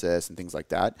protein synthesis and things like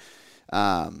that.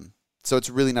 So it's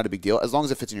really not a big deal as long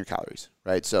as it fits in your calories,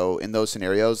 right? So in those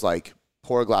scenarios, like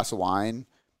pour a glass of wine,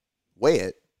 weigh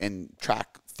it, and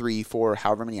track 3, 4,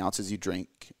 however many ounces you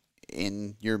drink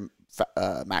in your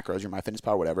macros, your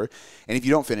MyFitnessPal, whatever. And if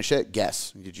you don't finish it,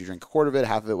 guess. Did you drink a quarter of it,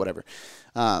 half of it, whatever?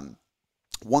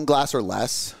 1 glass or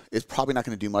less is probably not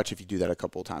going to do much if you do that a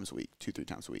couple of times a week, 2-3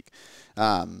 times a week.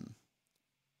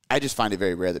 I just find it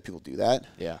very rare that people do that.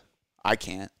 Yeah. I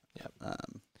can't. Yeah.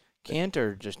 Can't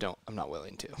or just don't? I'm not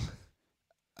willing to.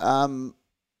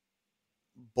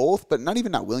 Both, but not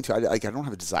even not willing to. I don't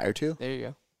have a desire to. There you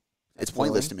go. It's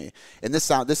pointless to me. And this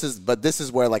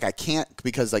is where like I can't,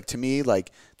 because like to me,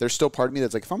 like there's still part of me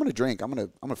that's like, if I'm gonna drink, I'm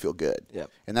gonna feel good. Yeah.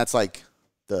 And that's like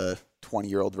the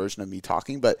 20-year-old version of me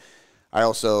talking. But I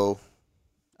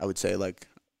would say like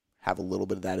have a little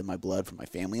bit of that in my blood from my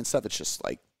family and stuff. It's just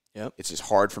like, it's just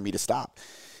hard for me to stop.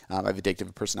 I have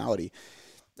addictive personality.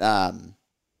 And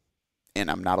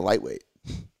I'm not a lightweight,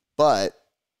 but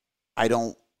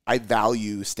I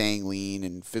value staying lean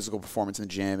and physical performance in the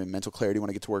gym and mental clarity when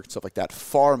I get to work and stuff like that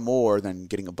far more than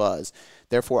getting a buzz.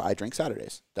 Therefore, I drink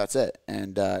Saturdays. That's it.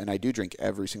 And I do drink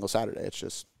every single Saturday. That's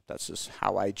just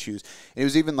how I choose. And it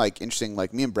was even like interesting.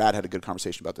 Like me and Brad had a good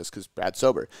conversation about this because Brad's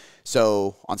sober.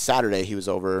 So on Saturday he was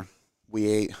over. We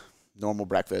ate normal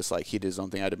breakfast. Like he did his own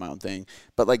thing. I did my own thing.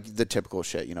 But like the typical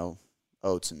shit, you know,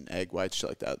 oats and egg whites, shit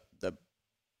like that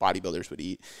bodybuilders would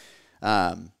eat.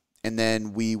 And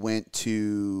then we went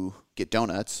to get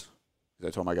donuts.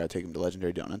 I told him I got to take him to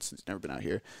Legendary Donuts. He's never been out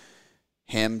here.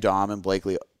 Him, Dom, and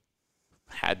Blakely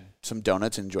had some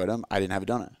donuts and enjoyed them. I didn't have a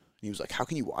donut. And he was like, how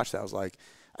can you watch that? I was like,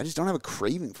 I just don't have a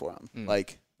craving for them.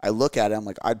 Like, I look at it, I'm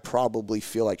like, I'd probably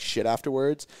feel like shit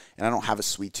afterwards, and I don't have a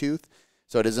sweet tooth,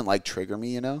 so it doesn't, like, trigger me,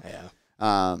 you know?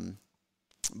 Yeah.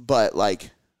 But,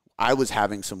 like, I was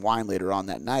having some wine later on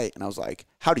that night, and I was like,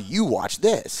 how do you watch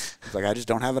this? It's like, I just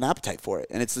don't have an appetite for it.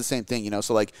 And it's the same thing, you know?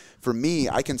 So, like, for me,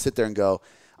 I can sit there and go,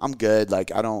 I'm good.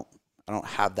 Like, I don't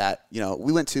have that. You know,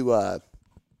 we went to, I'm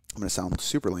going to sound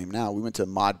super lame now. We went to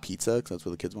Mod Pizza because that's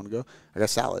where the kids want to go. I got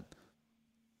salad.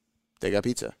 They got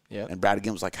pizza. Yeah. And Brad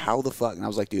again was like, how the fuck? And I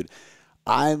was like, dude,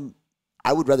 I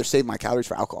would rather save my calories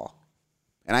for alcohol.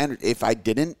 And if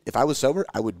I was sober,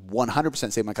 I would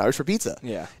 100% save my calories for pizza.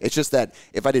 Yeah. It's just that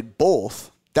if I did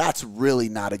both, that's really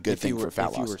not a good thing for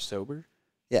fat loss. If you were sober?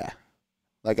 Yeah.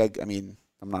 Like, I mean,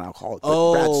 I'm not an alcoholic,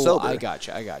 but Brad's sober. I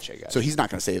gotcha. So he's not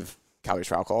going to save calories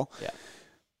for alcohol. Yeah.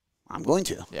 I'm going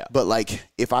to. Yeah. But, like,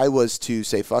 if I was to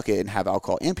say fuck it and have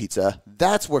alcohol and pizza,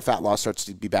 that's where fat loss starts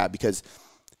to be bad because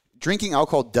drinking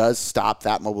alcohol does stop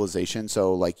fat mobilization.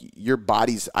 So, like, your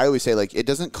body's, I always say, like, it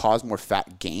doesn't cause more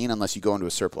fat gain unless you go into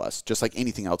a surplus, just like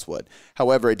anything else would.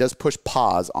 However, it does push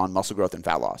pause on muscle growth and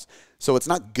fat loss. So it's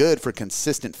not good for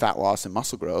consistent fat loss and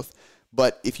muscle growth.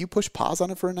 But if you push pause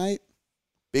on it for a night,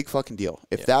 big fucking deal.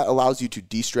 If that allows you to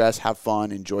de-stress, have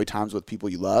fun, enjoy times with people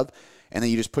you love, and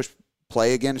then you just push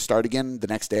play again, start again the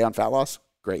next day on fat loss,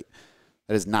 great.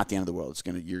 That is not the end of the world.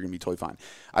 You're gonna be totally fine.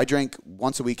 I drank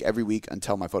once a week, every week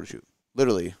until my photo shoot.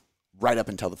 Literally, right up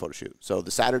until the photo shoot. So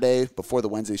the Saturday before the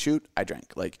Wednesday shoot, I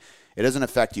drank. Like, it doesn't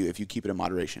affect you if you keep it in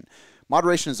moderation.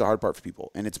 Moderation is the hard part for people,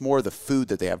 and it's more the food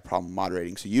that they have a problem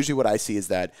moderating. So usually what I see is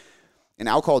that and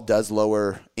alcohol does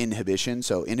lower inhibition.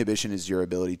 So inhibition is your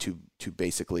ability to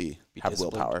basically have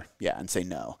willpower. Yeah, and say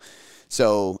no.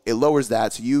 So it lowers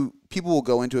that. So people will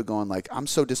go into it going like, I'm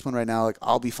so disciplined right now, like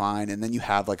I'll be fine. And then you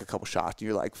have like a couple shots and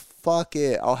you're like, fuck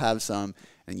it, I'll have some.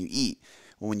 And you eat.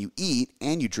 Well, when you eat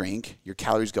and you drink, your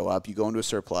calories go up, you go into a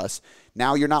surplus.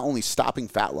 Now you're not only stopping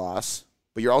fat loss,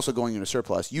 but you're also going into a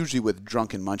surplus, usually with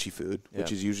drunken munchy food,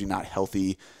 which is usually not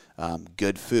healthy,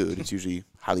 good food. It's usually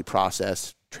highly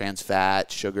processed, trans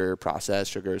fat, sugar, processed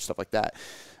sugar, stuff like that.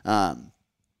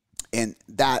 And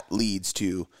that leads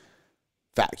to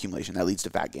fat accumulation. That leads to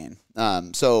fat gain.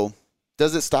 So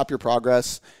does it stop your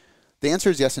progress? The answer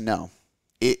is yes and no.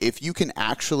 If you can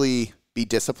actually be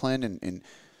disciplined, and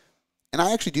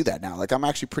I actually do that now. Like, I'm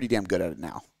actually pretty damn good at it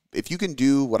now. If you can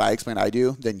do what I explained I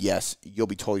do, then yes, you'll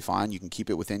be totally fine. You can keep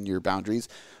it within your boundaries.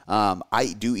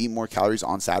 I do eat more calories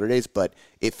on Saturdays, but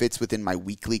it fits within my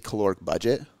weekly caloric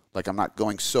budget. Like, I'm not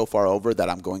going so far over that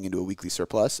I'm going into a weekly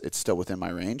surplus. It's still within my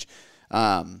range.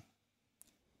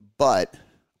 But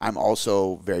I'm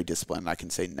also very disciplined. I can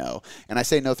say no. And I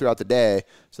say no throughout the day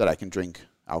so that I can drink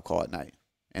alcohol at night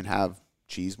and have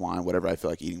cheese, wine, whatever I feel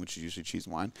like eating, which is usually cheese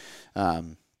and wine.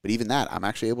 But even that, I'm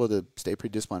actually able to stay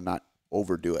pretty disciplined, not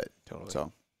overdo it. Totally.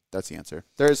 So that's the answer.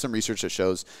 There is some research that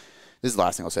shows, this is the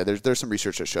last thing I'll say, there's some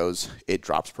research that shows it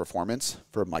drops performance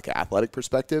from like an athletic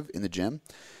perspective in the gym.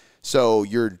 So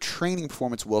your training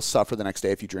performance will suffer the next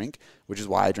day if you drink, which is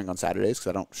why I drink on Saturdays, because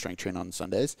I don't strength train on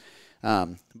Sundays.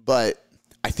 But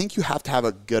I think you have to have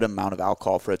a good amount of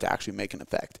alcohol for it to actually make an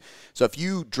effect. So if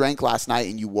you drank last night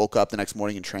and you woke up the next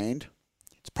morning and trained,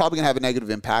 it's probably going to have a negative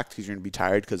impact because you're going to be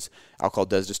tired because alcohol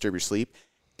does disturb your sleep.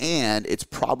 And it's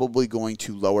probably going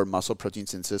to lower muscle protein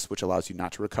synthesis, which allows you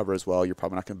not to recover as well. You're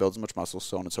probably not going to build as much muscle,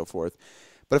 so on and so forth.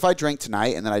 But if I drank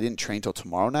tonight and then I didn't train till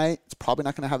tomorrow night, it's probably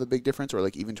not going to have a big difference, or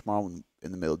like even tomorrow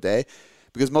in the middle of the day.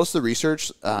 Because most of the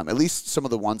research, at least some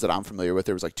of the ones that I'm familiar with,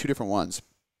 there was like 2 different ones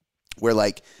where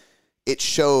like it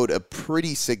showed a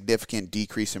pretty significant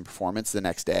decrease in performance the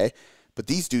next day. But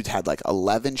these dudes had like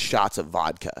 11 shots of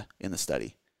vodka in the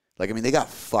study. Like, I mean, they got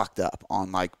fucked up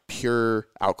on like pure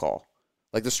alcohol.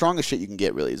 Like, the strongest shit you can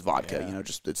get really is vodka. Yeah. You know,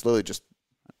 just it's literally just,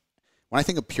 when I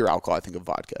think of pure alcohol, I think of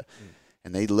vodka.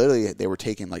 And they were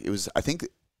taking like, it was, I think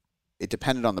it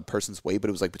depended on the person's weight, but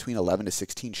it was like between 11 to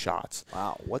 16 shots.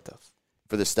 Wow, what the?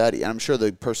 For the study. And I'm sure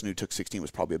the person who took 16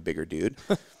 was probably a bigger dude.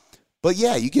 But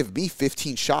yeah, you give me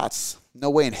 15 shots, no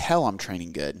way in hell I'm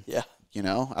training good. Yeah. You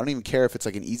know, I don't even care if it's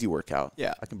like an easy workout.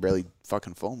 Yeah. I can barely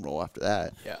fucking foam roll after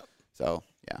that. Yeah. So,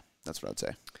 yeah, that's what I'd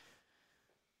say.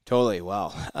 Totally.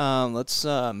 Wow. Let's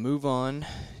move on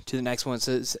to the next one. It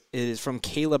says, it is from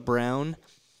Kayla Brown.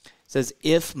 It says,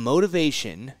 if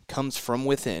motivation comes from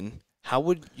within, how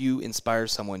would you inspire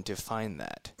someone to find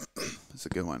that? That's a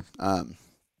good one.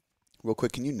 Real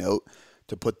quick, can you note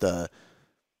to put the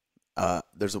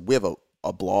we have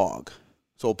a blog.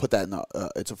 So we'll put that in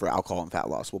the, it's for alcohol and fat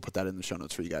loss. We'll put that in the show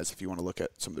notes for you guys if you want to look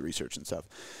at some of the research and stuff.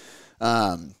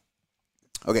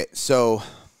 Okay, so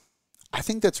I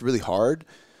think that's really hard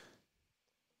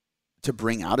to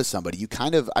bring out of somebody.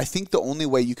 I think the only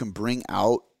way you can bring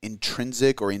out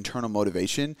intrinsic or internal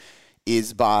motivation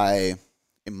is by,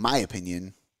 in my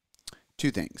opinion, 2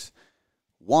 things.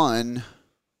 One,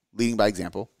 leading by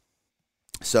example.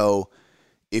 So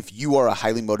if you are a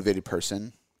highly motivated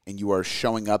person and you are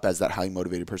showing up as that highly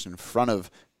motivated person in front of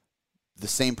the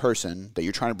same person that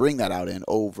you're trying to bring that out in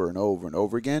over and over and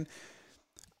over again,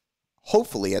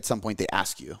 hopefully at some point they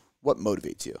ask you, what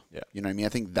motivates you? Yeah. You know what I mean? I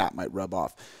think that might rub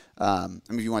off. I mean,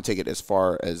 if you want to take it as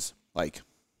far as like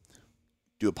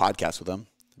do a podcast with them,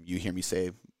 you hear me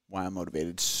say why I'm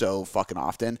motivated so fucking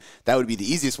often, that would be the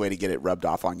easiest way to get it rubbed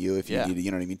off on you if you need to, you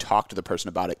know what I mean, talk to the person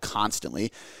about it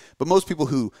constantly. But most people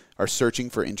who are searching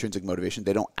for intrinsic motivation,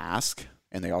 they don't ask,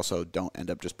 and they also don't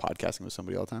end up just podcasting with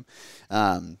somebody all the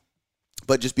time.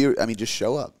 But just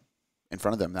show up in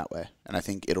front of them that way, and I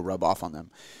think it'll rub off on them.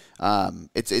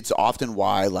 It's often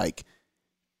why, like,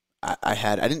 I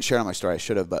didn't share it on my story, I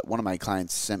should have, but one of my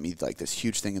clients sent me like this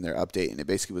huge thing in their update, and it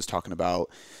basically was talking about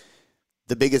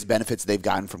the biggest benefits they've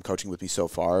gotten from coaching with me so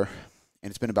far, and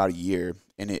it's been about a year,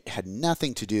 and it had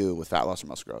nothing to do with fat loss or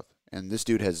muscle growth. And this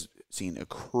dude has seen a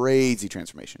crazy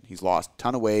transformation. He's lost a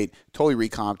ton of weight, totally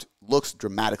recomped, looks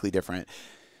dramatically different.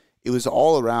 It was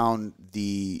all around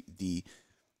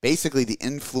basically the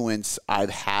influence I've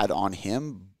had on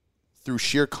him through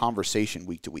sheer conversation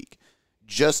week to week.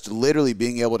 Just literally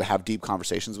being able to have deep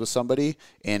conversations with somebody,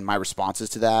 and my responses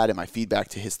to that and my feedback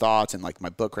to his thoughts and like my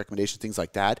book recommendations, things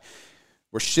like that,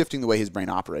 were shifting the way his brain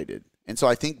operated. And so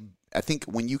I think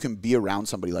when you can be around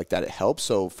somebody like that, it helps.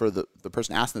 So for the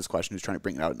person asking this question who's trying to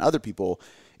bring it out in other people,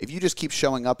 if you just keep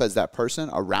showing up as that person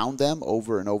around them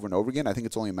over and over and over again, I think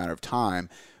it's only a matter of time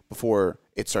before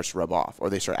it starts to rub off, or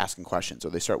they start asking questions, or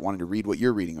they start wanting to read what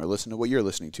you're reading or listen to what you're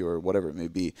listening to, or whatever it may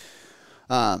be.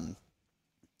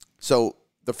 So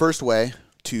the first way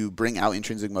to bring out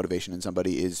intrinsic motivation in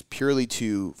somebody is purely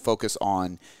to focus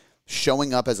on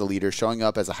showing up as a leader, showing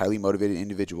up as a highly motivated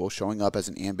individual, showing up as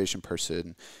an ambitious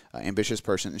person,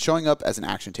 and showing up as an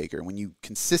action taker. When you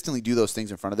consistently do those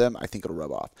things in front of them, I think it'll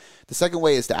rub off. The second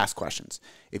way is to ask questions.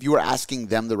 If you are asking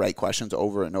them the right questions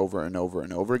over and over and over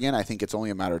and over again, I think it's only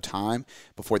a matter of time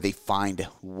before they find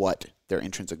what their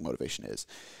intrinsic motivation is.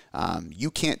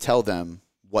 You can't tell them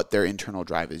what their internal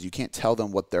drive is. You can't tell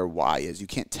them what their why is. You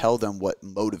can't tell them what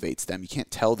motivates them. You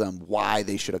can't tell them why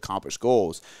they should accomplish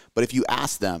goals. But if you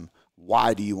ask them,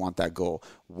 why do you want that goal?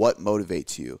 What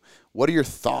motivates you? What are your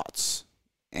thoughts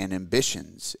and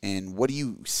ambitions? And what do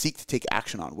you seek to take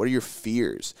action on? What are your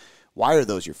fears? Why are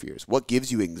those your fears? What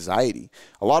gives you anxiety?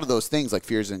 A lot of those things like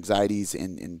fears and anxieties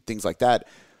and things like that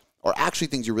are actually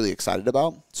things you're really excited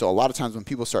about. So a lot of times when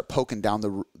people start poking down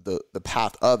the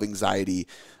path of anxiety,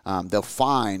 they'll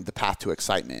find the path to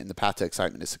excitement, and the path to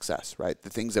excitement is success, right?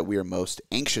 The things that we are most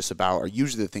anxious about are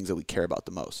usually the things that we care about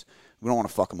the most. We don't want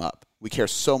to fuck them up. We care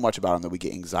so much about them that we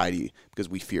get anxiety because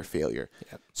we fear failure.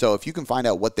 Yep. So if you can find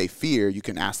out what they fear, you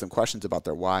can ask them questions about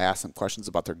their why, ask them questions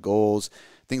about their goals,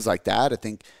 things like that. I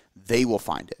think they will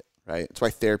find it, right? That's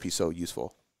why therapy is so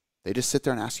useful. They just sit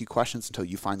there and ask you questions until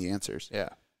you find the answers. Yeah.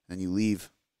 And you leave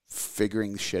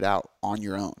figuring shit out on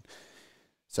your own.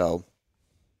 So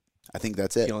I think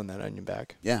that's it. Feeling that on your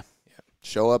back. Yeah.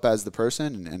 Show up as the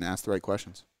person and ask the right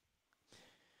questions.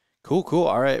 Cool.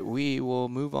 All right, we will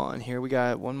move on here. We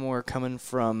got one more coming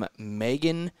from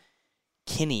Megan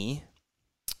Kinney.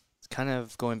 It's kind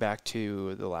of going back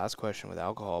to the last question with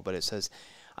alcohol, but it says,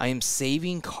 I am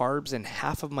saving carbs and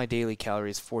half of my daily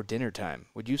calories for dinner time.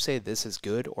 Would you say this is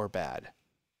good or bad?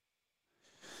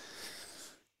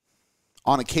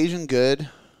 On occasion, good.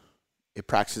 It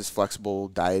practices flexible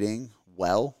dieting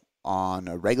well. On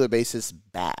a regular basis,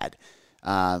 bad.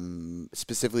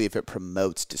 Specifically if it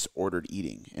promotes disordered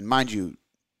eating. And mind you,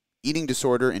 eating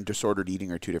disorder and disordered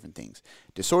eating are two different things.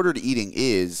 Disordered eating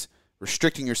is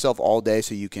restricting yourself all day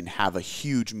so you can have a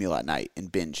huge meal at night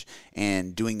and binge,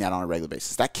 and doing that on a regular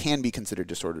basis. That can be considered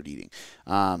disordered eating.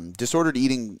 Disordered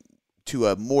eating, to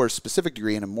a more specific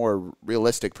degree and a more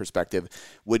realistic perspective,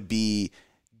 would be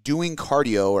doing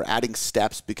cardio or adding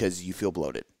steps because you feel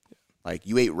bloated. Like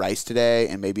you ate rice today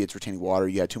and maybe it's retaining water,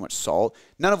 you had too much salt,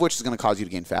 none of which is going to cause you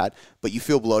to gain fat, but you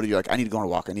feel bloated, you're like, I need to go on a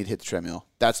walk, I need to hit the treadmill.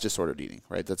 That's disordered eating,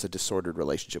 right? That's a disordered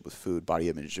relationship with food, body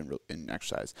image, and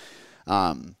exercise.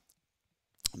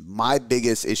 My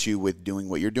biggest issue with doing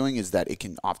what you're doing is that it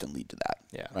can often lead to that.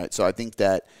 Yeah. Right. So I think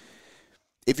that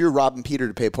if you're robbing Peter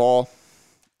to pay Paul,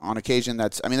 on occasion,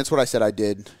 that's what I said I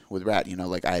did with Rat. You know,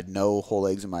 like I had no whole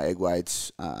eggs in my egg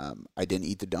whites. I didn't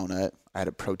eat the donut. I had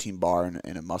a protein bar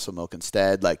and a muscle milk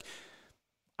instead. Like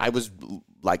I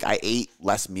ate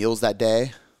less meals that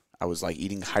day. I was like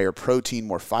eating higher protein,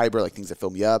 more fiber, like things that fill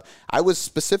me up. I was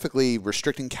specifically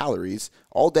restricting calories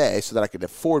all day so that I could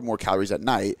afford more calories at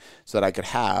night, so that I could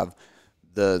have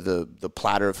the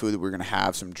platter of food that we're going to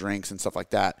have, some drinks and stuff like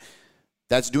that.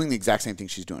 That's doing the exact same thing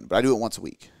she's doing, but I do it once a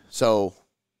week. So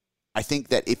I think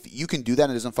that if you can do that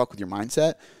and it doesn't fuck with your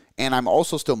mindset, and I'm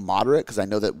also still moderate because I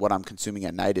know that what I'm consuming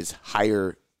at night is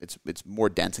higher, it's more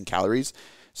dense in calories.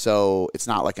 So it's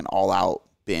not like an all-out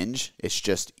binge. It's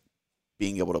just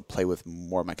being able to play with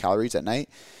more of my calories at night,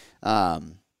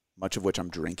 much of which I'm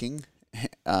drinking.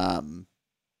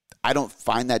 I don't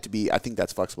find that to be, I think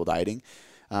that's flexible dieting.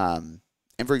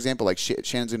 And for example, like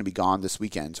Shannon's going to be gone this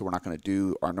weekend, so we're not going to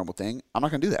do our normal thing. I'm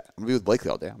not going to do that. I'm going to be with Blakely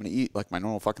all day. I'm going to eat like my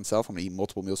normal fucking self. I'm going to eat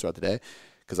multiple meals throughout the day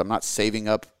because I'm not saving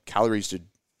up calories to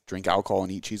drink alcohol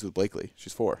and eat cheese with Blakely.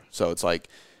 She's 4. So it's like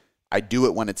I do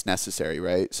it when it's necessary,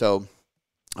 right? So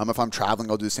if I'm traveling,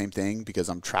 I'll do the same thing because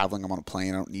I'm traveling. I'm on a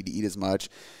plane. I don't need to eat as much.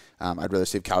 I'd rather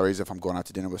save calories if I'm going out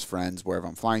to dinner with friends, wherever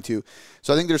I'm flying to.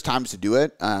 So I think there's times to do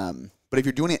it. But if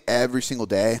you're doing it every single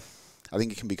day, I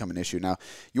think it can become an issue. Now,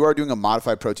 you are doing a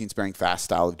modified protein-sparing fast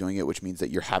style of doing it, which means that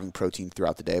you're having protein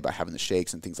throughout the day by having the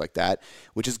shakes and things like that,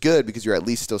 which is good because you're at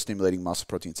least still stimulating muscle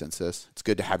protein synthesis. It's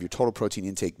good to have your total protein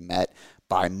intake met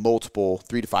by multiple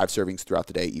 3 to 5 servings throughout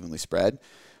the day, evenly spread.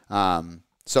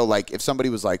 So, like, if somebody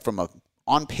was like, from a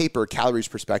on paper calories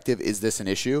perspective, is this an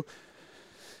issue?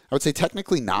 I would say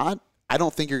technically not. I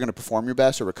don't think you're going to perform your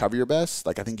best or recover your best.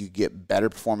 Like, I think you get better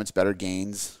performance, better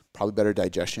gains, probably better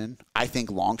digestion. I think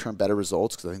long-term better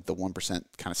results because I think the 1%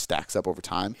 kind of stacks up over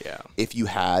time. Yeah. If you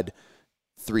had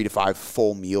 3 to 5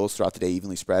 full meals throughout the day,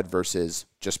 evenly spread, versus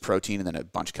just protein and then a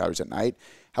bunch of calories at night.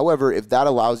 However, if that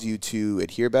allows you to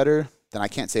adhere better, then I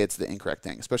can't say it's the incorrect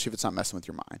thing, especially if it's not messing with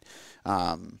your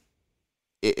mind.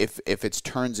 If it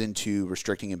turns into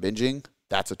restricting and binging,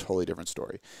 that's a totally different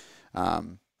story.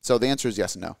 So the answer is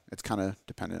yes and no. It's kind of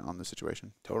dependent on the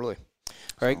situation. Totally.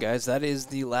 All right, guys, that is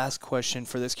the last question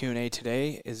for this Q&A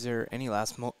today. Is there any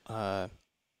last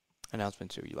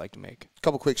announcements you'd like to make? A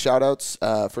couple quick shout outs.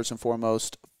 First and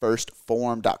foremost,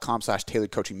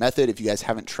 firstform.com/tailored coaching method. If you guys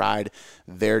haven't tried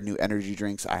their new energy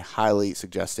drinks, I highly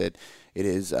suggest it. It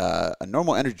is a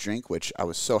normal energy drink, which I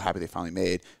was so happy they finally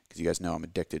made because you guys know I'm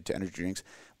addicted to energy drinks.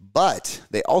 But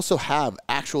they also have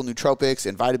actual nootropics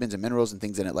and vitamins and minerals and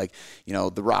things in it, like, you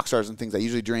know, the Rockstars and things I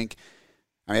usually drink.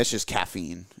 I mean, it's just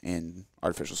caffeine and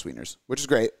artificial sweeteners, which is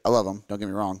great. I love them. Don't get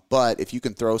me wrong. But if you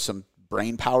can throw some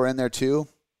brain power in there too,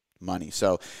 money.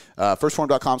 So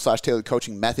firstform.com/tailored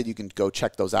coaching method. You can go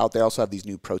check those out. They also have these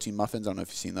new protein muffins. I don't know if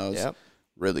you've seen those. Yep.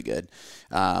 Really good.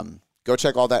 Go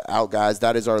check all that out, guys.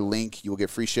 That is our link. You will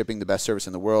get free shipping, the best service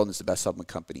in the world, and it's the best supplement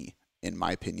company, in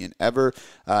my opinion, ever.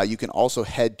 You can also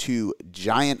head to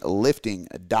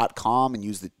giantlifting.com and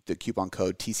use the coupon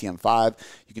code TCM5.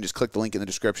 You can just click the link in the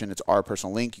description. It's our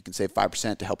personal link. You can save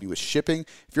 5% to help you with shipping.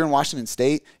 If you're in Washington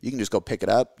State, you can just go pick it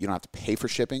up. You don't have to pay for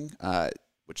shipping,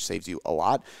 which saves you a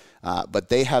lot. But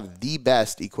they have the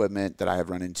best equipment that I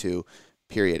have run into,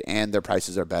 period. And their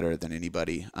prices are better than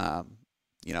anybody.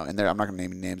 You know, and I'm not going to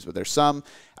name any names, but there's some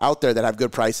out there that have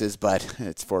good prices, but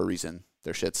it's for a reason.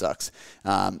 Their shit sucks.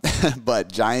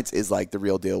 But Giants is like the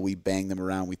real deal. We bang them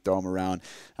around. We throw them around.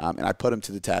 And I put them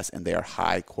to the test, and they are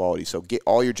high quality. So get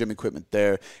all your gym equipment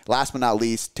there. Last but not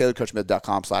least,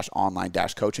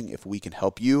 tailoredcoachmethod.com/online-coaching if we can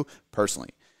help you personally.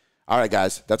 All right,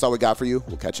 guys, that's all we got for you.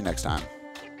 We'll catch you next time.